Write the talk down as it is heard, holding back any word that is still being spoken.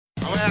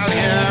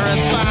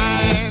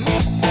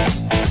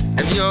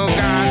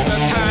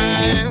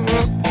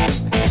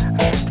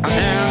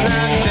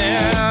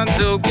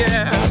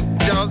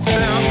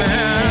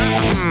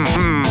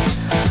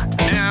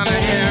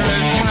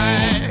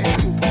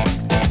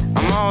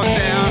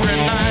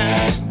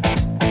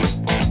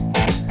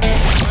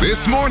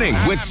Morning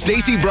with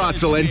Stacey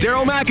Brotzel and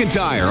Daryl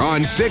McIntyre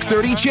on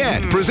 630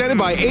 CHED, presented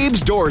by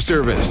Abe's Door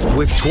Service,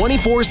 with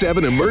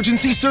 24/7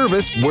 emergency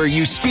service where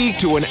you speak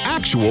to an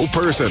actual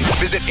person.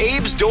 Visit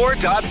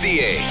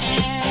abesdoor.ca.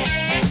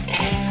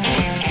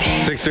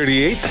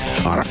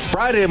 6:38 on a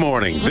Friday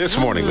morning. This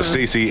morning with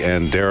Stacey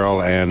and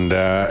Daryl, and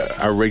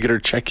our regular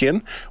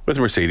check-in with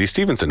Mercedes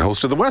Stevenson,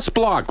 host of the West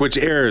Block, which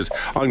airs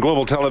on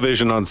Global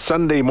Television on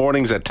Sunday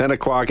mornings at 10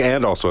 o'clock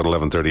and also at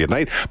 11:30 at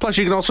night. Plus,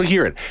 you can also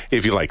hear it,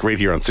 if you like, right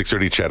here on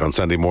 630 CHED on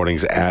Sunday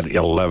mornings at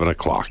 11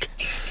 o'clock.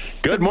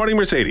 Good morning,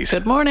 Mercedes.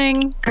 Good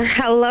morning.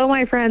 Hello,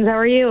 my friends. How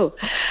are you?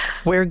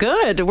 We're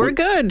good. We're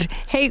good.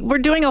 Hey, we're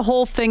doing a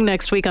whole thing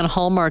next week on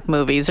Hallmark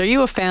movies. Are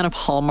you a fan of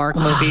Hallmark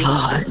movies?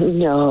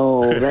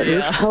 No. Let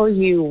me tell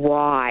you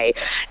why.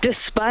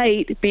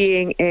 Despite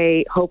being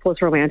a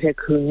hopeless romantic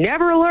who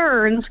never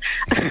learns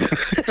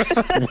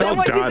Well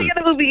what done. you see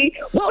in the movie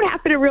won't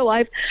happen in real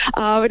life.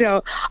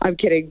 No, I'm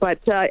kidding. But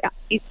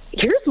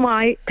here's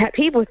my pet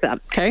peeve with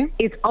them. Okay.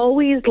 It's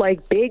always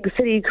like big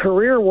city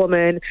career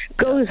woman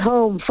goes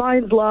home,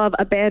 finds love,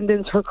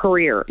 abandons her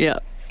career. Yeah.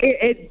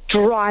 It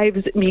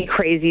drives me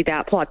crazy,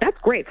 that plot. That's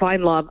great.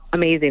 Find love.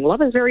 Amazing.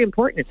 Love is very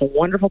important. It's a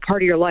wonderful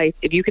part of your life.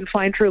 If you can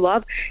find true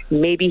love,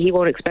 maybe he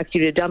won't expect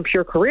you to dump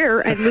your career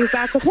and move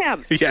back with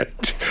him. Yeah.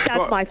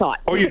 That's my thought.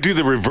 Or you do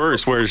the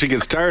reverse, where she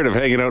gets tired of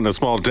hanging out in a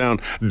small town,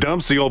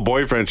 dumps the old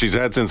boyfriend she's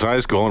had since high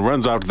school, and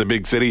runs off to the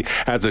big city,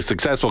 has a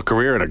successful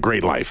career and a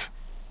great life.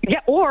 Yeah,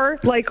 or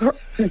like her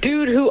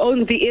dude who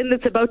owns the inn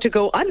that's about to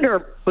go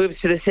under moves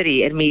to the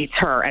city and meets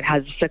her and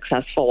has a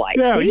successful life.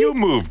 Yeah, you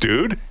move,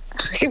 dude.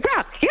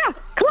 Yeah,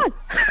 come on.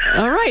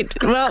 All right.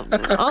 Well,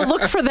 I'll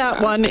look for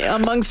that one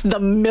amongst the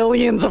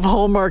millions of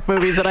Hallmark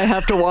movies that I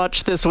have to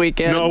watch this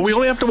weekend. No, we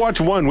only have to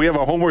watch one. We have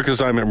a homework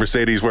assignment,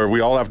 Mercedes, where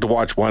we all have to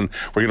watch one.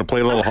 We're going to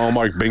play a little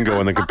Hallmark bingo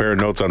and then compare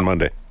notes on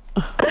Monday.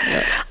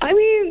 I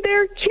mean,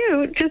 they're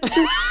cute. Just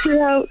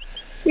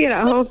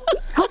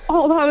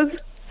all those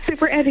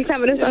super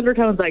anti-feminist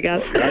undertones, I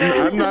guess.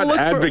 I'm not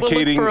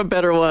advocating We'll look for a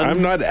better one.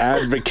 I'm not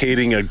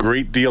advocating a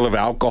great deal of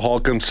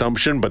alcohol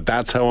consumption, but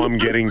that's how I'm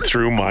getting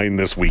through mine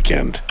this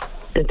weekend.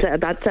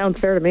 That sounds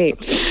fair to me.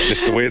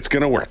 Just the way it's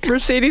going to work.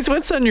 Mercedes,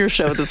 what's on your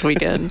show this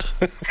weekend?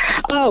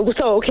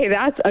 Okay,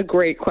 that's a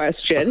great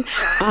question.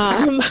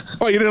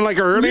 Oh, you didn't like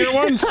our earlier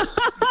ones?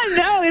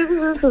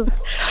 No, this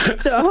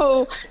is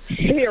so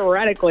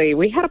theoretically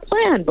we had a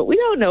plan, but we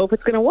don't know if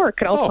it's going to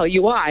work, and I'll tell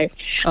you why.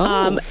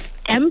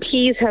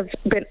 MPs have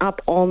been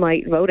up all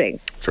night voting.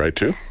 That's right,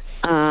 too.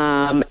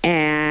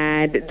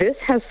 And this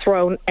has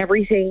thrown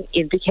everything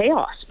into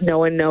chaos. No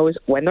one knows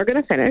when they're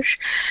going to finish.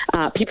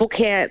 People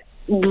can't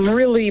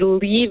really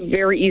leave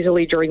very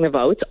easily during the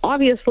votes.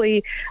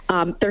 Obviously,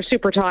 they're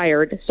super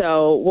tired.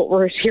 So what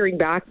we're hearing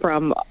back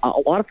from a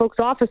lot of folks'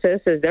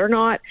 offices is they're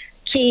not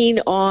keen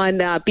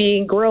on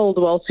being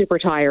grilled while super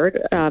tired.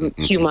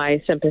 Cue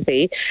my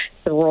sympathy.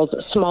 The world's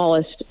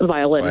smallest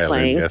violin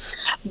playing. Yes.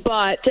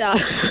 But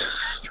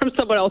from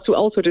someone else who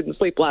also didn't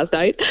sleep last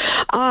night.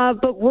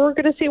 But we're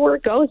going to see where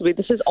it goes. I mean,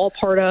 this is all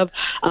part of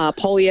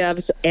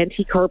Poilievre's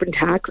anti-carbon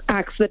tax,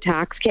 the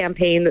tax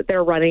campaign that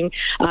they're running.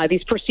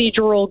 These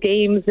procedural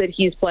games that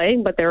he's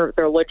playing, but they're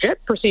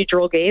legit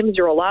procedural games.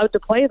 You're allowed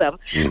to play them.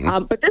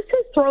 But this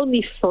has thrown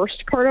the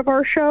first part of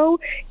our show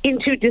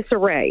into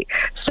disarray.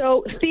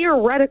 So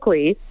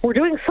theoretically, we're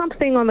doing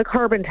something on the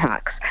carbon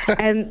tax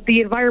and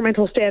the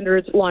environmental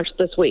standards launched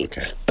this week.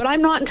 Okay. But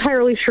I'm not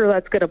entirely sure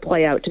that's going to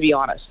play out, to be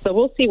honest. So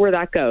we'll see where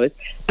that goes.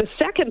 The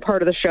second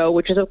part of the show,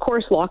 which is of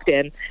course locked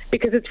in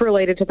because it's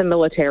related to the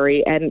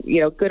military, and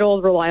good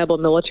old reliable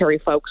military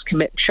folks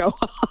commit and show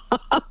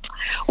up.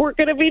 We're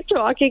going to be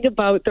talking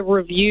about the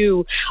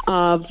review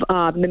of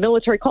the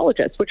military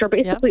colleges, which are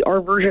basically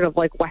our version of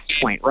like West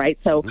Point, right?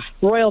 So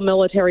Royal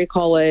Military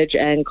College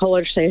and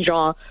College Saint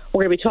Jean.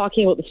 We're going to be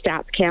talking about the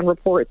StatsCan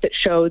report that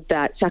showed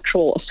that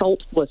sexual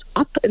assault was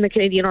up in the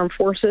Canadian Armed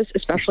Forces,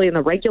 especially in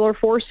the regular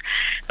force,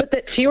 but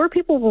that fewer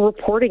people were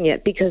reporting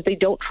it because they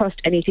don't trust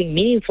anything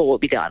meaningful will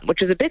be done,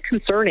 which is a bit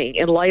concerning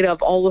in light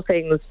of all the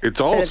things. It's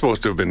all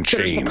supposed to have been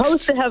changed.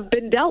 Supposed to have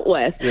been dealt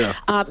with. Yeah.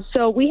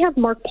 So we have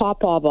Mark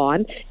Popov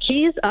on.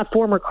 He's a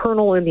former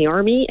colonel in the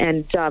Army,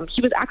 and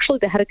he was actually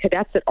the head of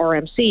cadets at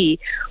RMC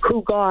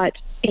who got,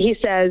 he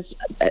says,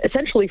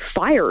 essentially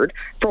fired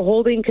for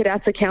holding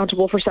cadets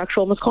accountable for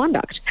sexual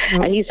misconduct.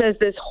 And he says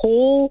this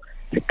whole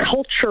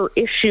culture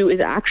issue is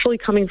actually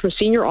coming from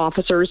senior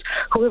officers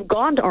who have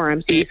gone to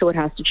RMC, so it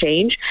has to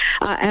change.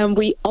 And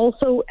we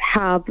also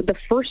have the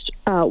first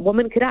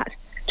woman cadet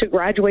to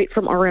graduate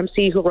from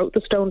RMC who wrote the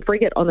Stone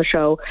Frigate on the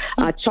show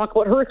to talk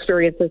about her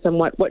experiences and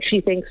what she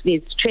thinks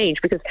needs to change,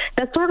 because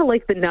that's sort of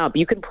like the nub.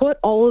 You can put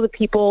all of the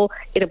people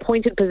in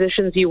appointed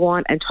positions you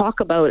want and talk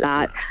about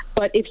that,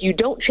 but if you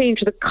don't change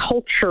the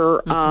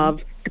culture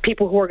of the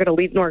people who are going to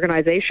lead an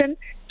organization,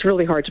 it's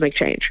really hard to make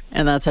change.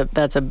 And that's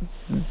a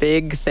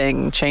big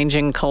thing,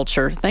 changing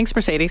culture. Thanks,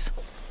 Mercedes.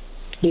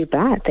 You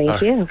bet.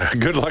 Thank you.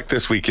 Good luck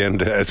this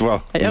weekend as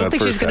well. I don't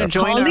think she's going to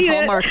join our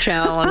Hallmark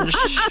challenge.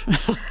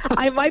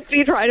 I might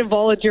be trying to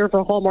volunteer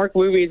for Hallmark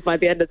movies by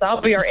the end of that'll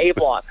be our A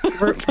block.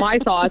 For my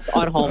thoughts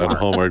on Hallmark. On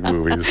Hallmark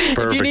movies. Perfect.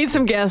 If you need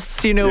some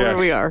guests, you know where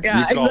we are.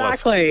 Yeah,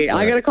 exactly.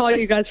 I'm going to call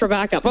you guys for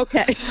backup.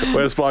 Okay.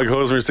 West Block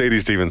host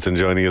Mercedes Stevenson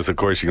joining us. Of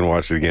course, you can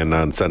watch it again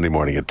on Sunday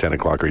morning at 10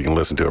 o'clock, or you can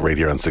listen to it right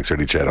here on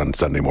 6:30 Chat on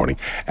Sunday morning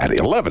at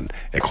 11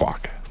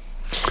 o'clock.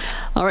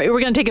 All right, we're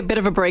going to take a bit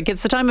of a break.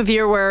 It's the time of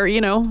year where,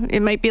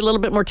 it might be a little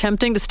bit more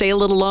tempting to stay a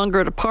little longer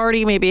at a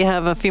party, maybe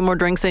have a few more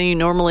drinks than you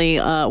normally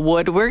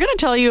would. We're going to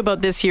tell you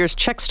about this year's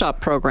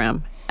Checkstop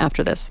program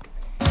after this.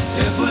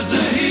 It was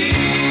the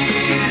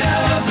heat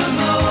of the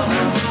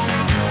moment,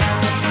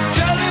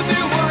 telling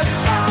me what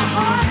my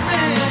heart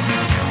meant.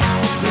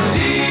 The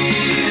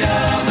heat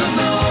of the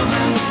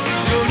moment,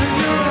 showed in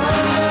your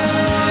eyes.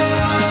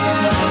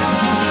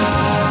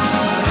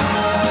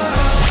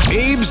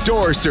 Abe's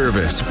Door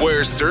Service,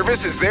 where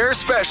service is their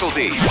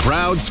specialty.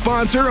 Proud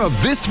sponsor of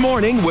This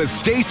Morning with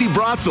Stacey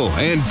Brotzel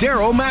and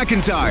Daryl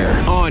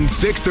McIntyre on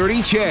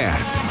 6:30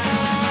 Chad.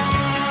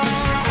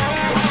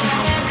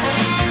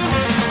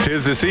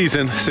 Tis the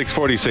season,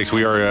 6:46.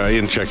 We are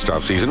in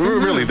Checkstop season.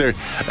 Really, there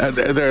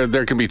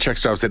can be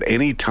Checkstops at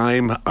any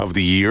time of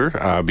the year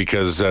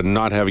because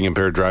not having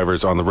impaired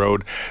drivers on the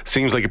road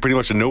seems like pretty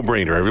much a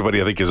no-brainer.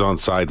 Everybody, I think, is on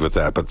side with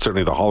that. But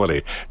certainly the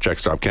holiday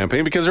Checkstop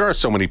campaign, because there are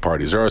so many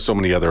parties, there are so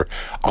many other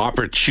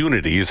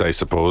opportunities, I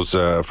suppose,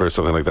 for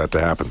something like that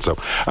to happen. So,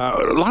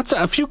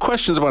 a few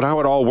questions about how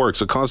it all works.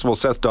 So, Constable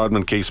Seth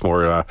Dodman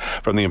Casemore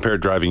from the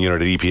Impaired Driving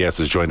Unit at EPS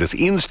has joined us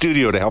in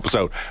studio to help us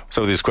out with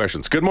some of these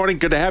questions. Good morning.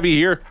 Good to have you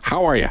here.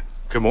 How are you?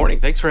 Good morning.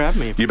 Thanks for having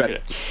me. You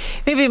bet.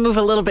 Maybe move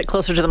a little bit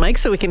closer to the mic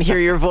so we can hear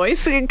your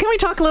voice. Can we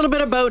talk a little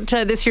bit about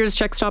this year's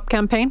Checkstop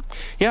campaign?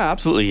 Yeah,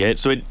 absolutely.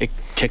 So it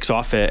kicks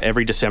off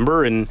every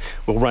December, and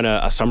we'll run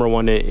a summer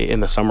one in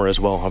the summer as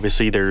well.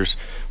 Obviously, there's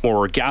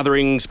more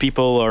gatherings.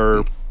 People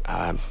are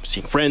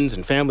seeing friends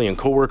and family and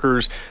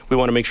coworkers. We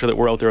want to make sure that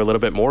we're out there a little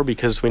bit more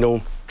because we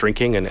know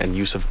drinking and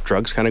use of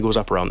drugs kind of goes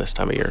up around this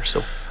time of year.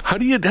 So how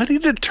do you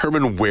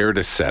determine where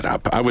to set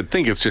up? I would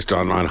think it's just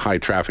on high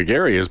traffic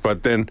areas,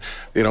 but then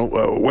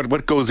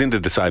what goes into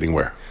deciding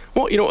where?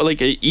 Well,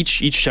 like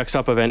each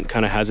Checkstop event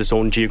kind of has its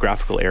own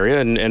geographical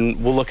area,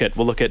 and we'll look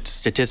at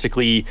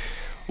statistically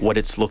what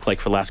it's looked like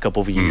for the last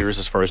couple of years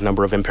as far as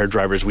number of impaired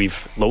drivers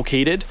we've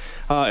located,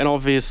 and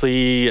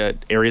obviously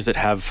areas that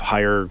have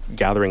higher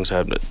gatherings.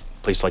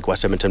 Place like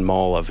West Edmonton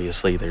Mall,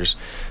 obviously, there's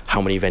how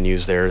many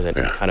venues there that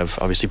kind of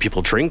obviously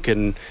people drink,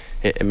 and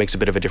it makes a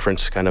bit of a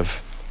difference kind of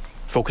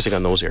focusing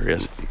on those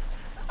areas.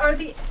 Are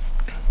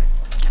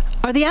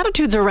the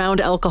attitudes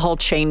around alcohol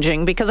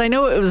changing? Because I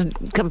know it was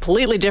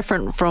completely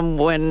different from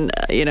when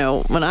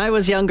I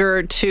was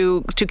younger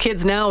to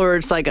kids now, where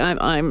it's like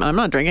I'm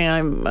not drinking.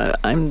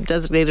 I'm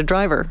designated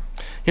driver.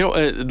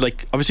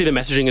 Like obviously the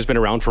messaging has been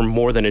around for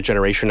more than a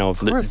generation now.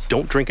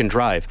 Don't drink and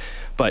drive,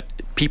 but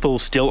people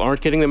still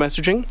aren't getting the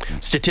messaging.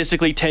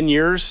 Statistically, 10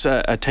 years,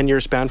 a 10-year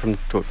span from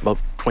about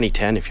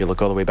 2010, if you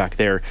look all the way back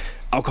there,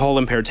 alcohol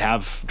impaireds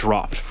have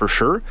dropped for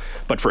sure,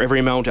 but for every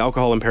amount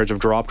alcohol impaireds have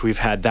dropped, we've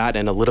had that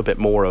and a little bit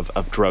more of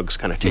drugs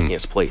kind of taking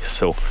its place.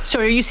 So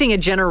are you seeing a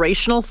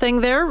generational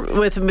thing there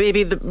with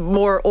maybe the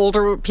more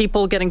older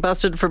people getting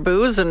busted for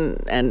booze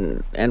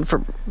and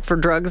for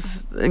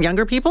drugs,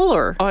 younger people,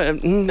 or?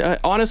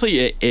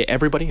 Honestly,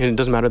 everybody, and it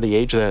doesn't matter the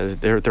age,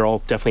 they're all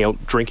definitely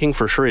out drinking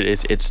for sure.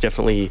 It's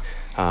definitely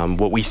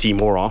what we see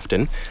more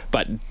often,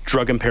 but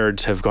drug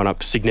impaireds have gone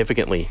up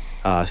significantly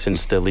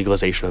since the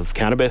legalization of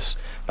cannabis.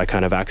 By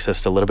kind of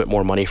accessed a little bit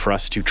more money for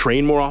us to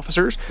train more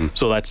officers.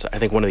 So that's, I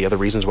think, one of the other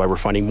reasons why we're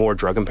finding more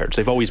drug impaireds.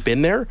 They've always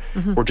been there.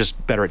 We're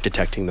just better at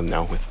detecting them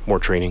now with more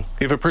training.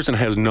 If a person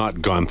has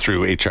not gone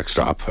through a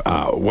Checkstop,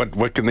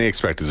 what can they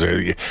expect? Is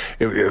there,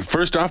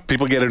 first off,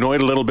 people get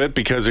annoyed a little bit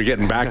because they're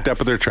getting backed up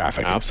with their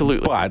traffic.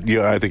 Absolutely. But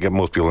I think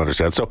most people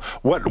understand. So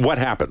what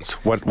happens?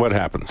 What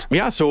happens?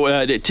 Yeah.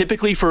 So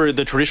typically for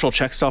the traditional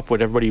Checkstop,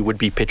 what everybody would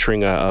be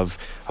picturing of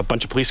a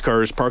bunch of police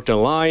cars parked in a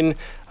line.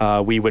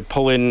 We would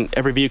pull in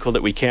every vehicle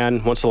that we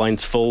can. Once the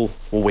line's full,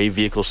 we'll wave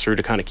vehicles through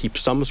to kind of keep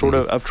some sort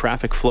of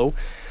traffic flow.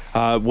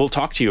 We'll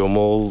talk to you and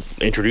we'll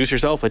introduce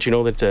yourself, let you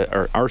know that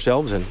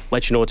ourselves, and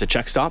let you know it's a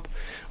Checkstop.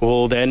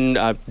 We'll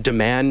then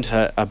demand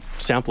a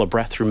sample of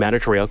breath through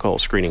mandatory alcohol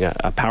screening,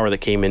 a power that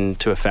came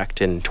into effect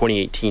in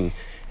 2018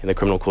 in the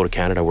Criminal Code of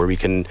Canada, where we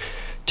can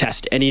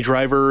test any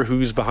driver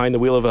who's behind the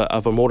wheel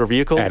of a motor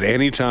vehicle. At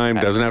any time,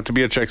 doesn't have to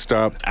be a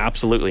Checkstop.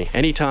 Absolutely.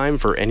 Any time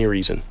for any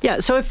reason. Yeah,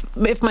 so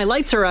if my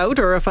lights are out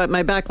or if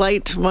my back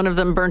light, one of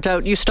them burnt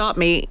out, you stop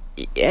me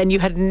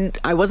and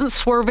I wasn't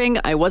swerving,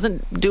 I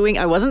wasn't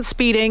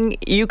speeding,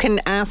 you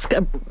can ask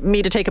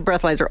me to take a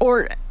breathalyzer,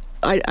 or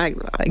I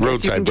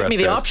guess you can give me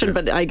the option,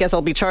 but I guess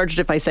I'll be charged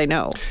if I say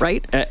no,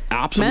 right?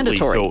 Absolutely.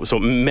 Mandatory. So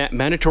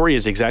mandatory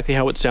is exactly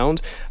how it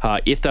sounds.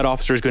 If that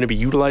officer is going to be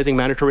utilizing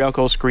mandatory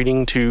alcohol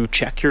screening to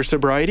check your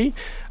sobriety,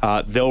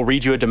 they'll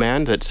read you a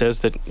demand that says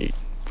that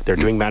they're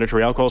doing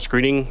mandatory alcohol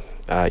screening.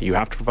 You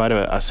have to provide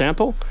a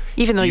sample.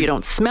 Even though you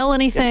don't smell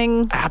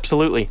anything?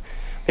 Absolutely.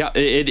 Yeah,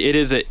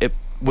 it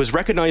was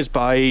recognized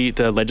by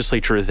the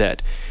legislature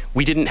that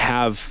we didn't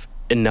have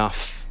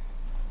enough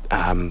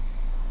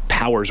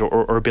powers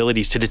or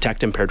abilities to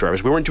detect impaired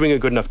drivers. We weren't doing a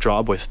good enough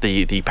job with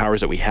the powers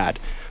that we had.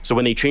 So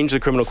when they changed the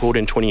criminal code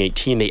in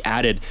 2018, they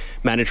added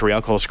mandatory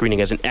alcohol screening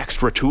as an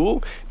extra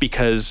tool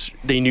because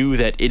they knew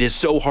that it is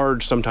so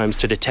hard sometimes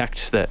to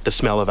detect the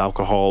smell of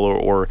alcohol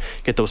or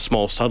get those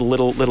small, subtle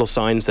little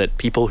signs that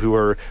people who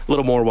are a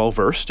little more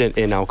well-versed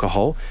in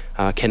alcohol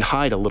can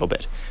hide a little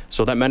bit.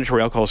 So that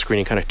mandatory alcohol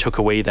screening kind of took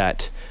away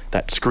that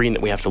screen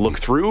that we have to look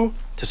through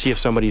to see if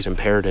somebody's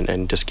impaired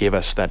and just gave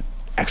us that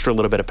extra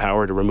little bit of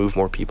power to remove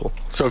more people.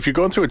 So if you're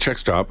going through a check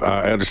stop,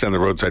 I understand the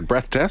roadside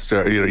breath test,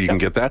 you can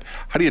get that.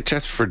 How do you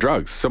test for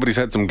drugs? Somebody's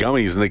had some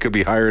gummies and they could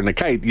be higher than a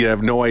kite. You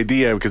have no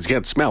idea because you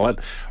can't smell it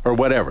or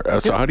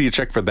whatever. So how do you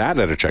check for that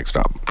at a check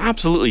stop?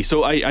 Absolutely.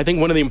 So I think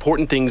one of the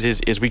important things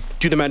is we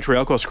do the mandatory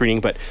alcohol screening,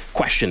 but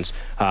questions.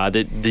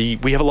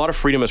 We have a lot of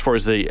freedom as far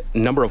as the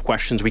number of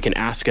questions we can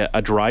ask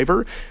a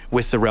driver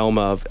with the realm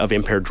of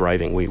impaired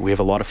driving. We have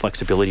a lot of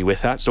flexibility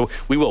with that. So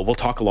we'll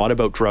talk a lot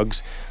about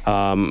drugs.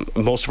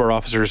 Most of our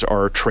officers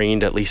are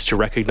trained at least to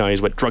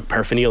recognize what drug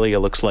paraphernalia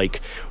looks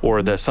like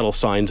or the subtle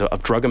signs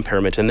of drug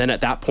impairment. And then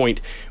at that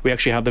point, we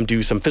actually have them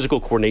do some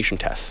physical coordination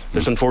tests.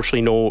 There's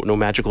unfortunately no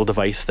magical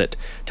device that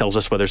tells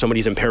us whether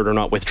somebody's impaired or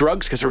not with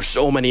drugs because there's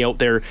so many out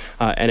there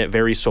and it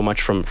varies so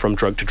much from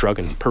drug to drug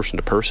and person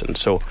to person.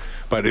 So,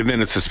 but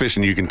then it's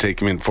suspicion you can take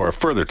them in for a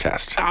further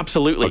test.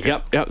 Absolutely.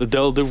 Okay. Yep.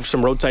 They'll do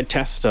some roadside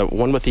tests,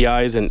 one with the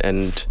eyes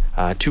and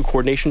 2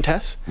 coordination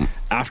tests.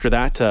 After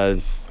that,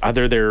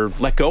 either they're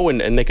let go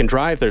and they can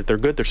drive, they're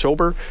good, they're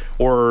sober,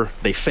 or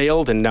they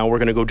failed, and now we're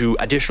going to go do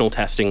additional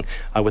testing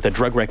with a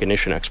drug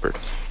recognition expert.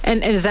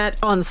 And is that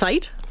on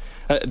site?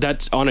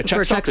 That's on a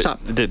check stop.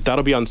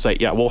 That'll be on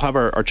site. Yeah, we'll have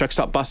our check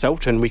stop bus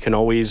out, and we can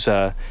always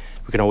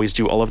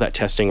do all of that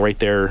testing right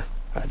there,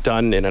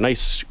 done in a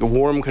nice,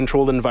 warm,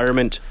 controlled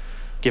environment.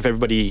 Give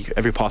everybody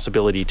every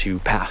possibility to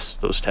pass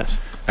those tests.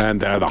 And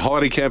the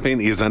holiday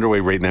campaign is underway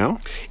right now?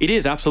 It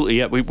is, absolutely.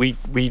 Yeah,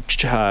 we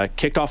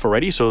kicked off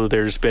already, so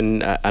there's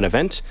been an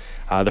event.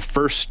 The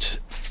first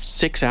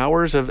 6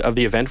 hours of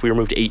the event, we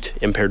removed 8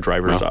 impaired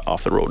drivers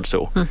off the road.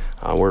 So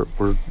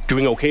we're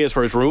doing okay as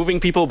far as removing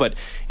people, but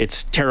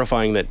it's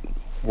terrifying that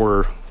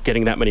we're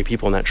getting that many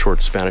people in that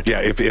short span of time.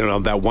 Yeah, if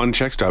that one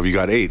check stop, you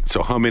got 8.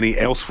 So how many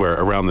elsewhere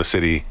around the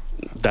city?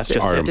 That's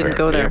just it. Didn't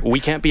go there.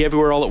 We can't be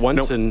everywhere all at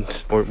once,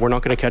 and we're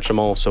not going to catch them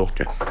all. So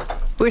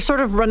we're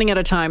sort of running out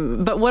of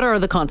time. But what are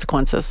the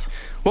consequences?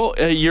 Well,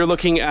 you're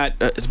looking at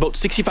it's about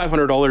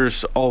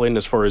 $6,500 all in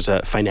as far as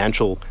a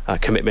financial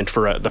commitment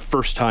for the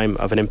first time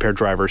of an impaired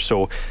driver.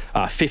 So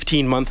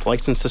 15-month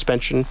license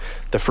suspension.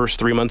 The first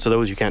 3 months of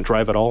those, you can't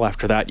drive at all.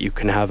 After that, you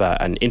can have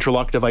an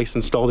interlock device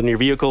installed in your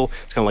vehicle.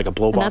 It's kind of like a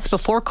blow box. And that's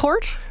before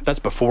court? That's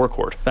before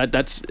court.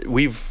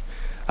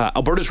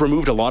 Alberta's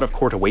removed a lot of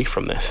court away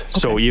from this. Okay.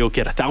 So you'll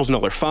get a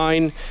 $1,000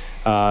 fine.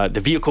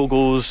 The vehicle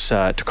goes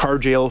to car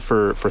jail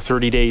for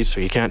 30 days, so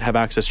you can't have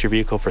access to your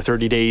vehicle for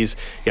 30 days.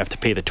 You have to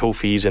pay the tow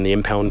fees and the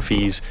impound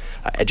fees,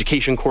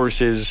 education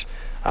courses,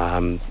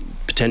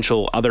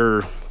 potential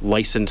other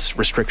license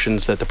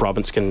restrictions that the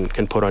province can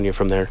put on you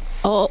from there.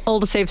 All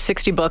to save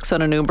 $60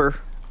 on an Uber.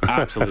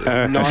 Absolutely.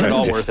 Not at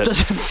all worth it.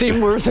 Doesn't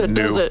seem worth it,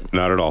 does it?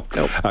 Not at all.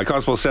 Nope.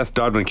 Constable Seth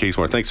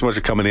Dodman-Casemore, thanks so much for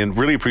coming in.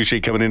 Really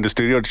appreciate coming into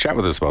studio to chat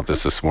with us about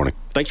this morning.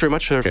 Thanks very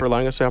much for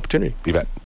allowing us the opportunity. You bet.